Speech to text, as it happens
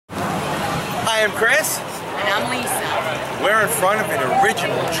Hi, I'm Chris. And I'm Lisa. We're in front of an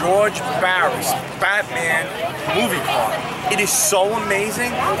original George Barris Batman movie car. It is so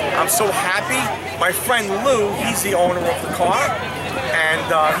amazing. I'm so happy. My friend Lou, he's the owner of the car, and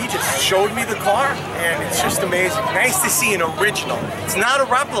he just showed me the car, and it's just amazing. Nice to see an original. It's not a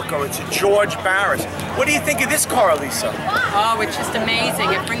replica, it's a George Barris. What do you think of this car, Lisa? Oh, it's just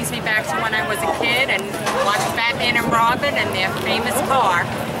amazing. It brings me back to when I was a kid and watched Batman and Robin and their famous car.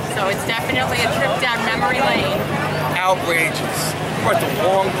 So it's definitely a trip down memory lane. Outrageous. We're at the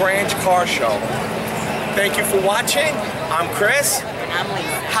Long Branch Car Show. Thank you for watching. I'm Chris. And I'm Lisa.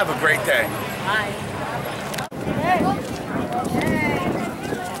 Have a great day. Bye.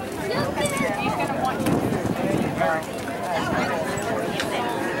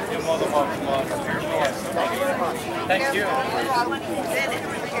 Thank you.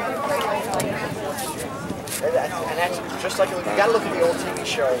 And that's just like, you gotta look at the old TV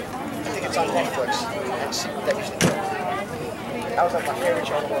show. I think it's on Netflix. And see that used to be. That was like my favorite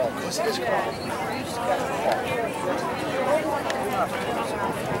show in the world. Listen to this car.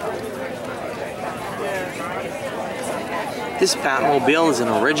 This Batmobile is an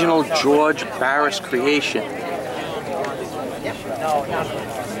original George Barris creation.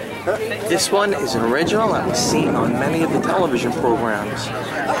 This one is an original that was seen on many of the television programs.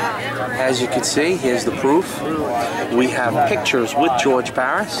 As you can see, here's the proof. We have pictures with George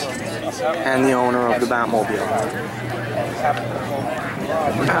Barris and the owner of the Batmobile.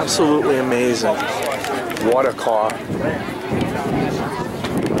 Absolutely amazing. What a car.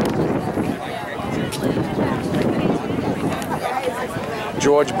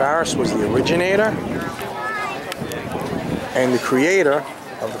 George Barris was the originator and the creator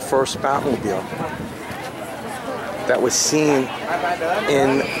of the first Batmobile that was seen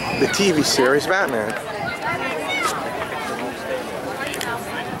in the TV series Batman.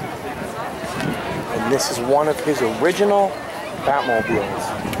 And this is one of his original Batmobiles.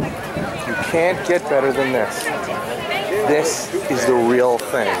 You can't get better than this. This is the real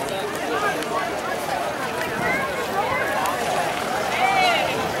thing.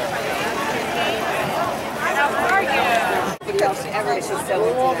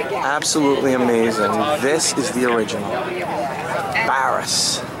 Absolutely amazing. This is the original.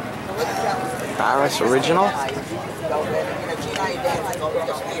 Barris. Barris original.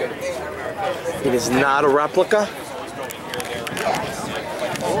 It is not a replica.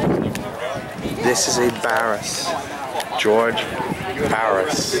 This is a Barris. George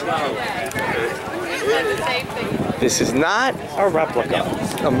Barris. This is not a replica.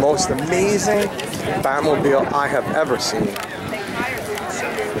 The most amazing Batmobile I have ever seen.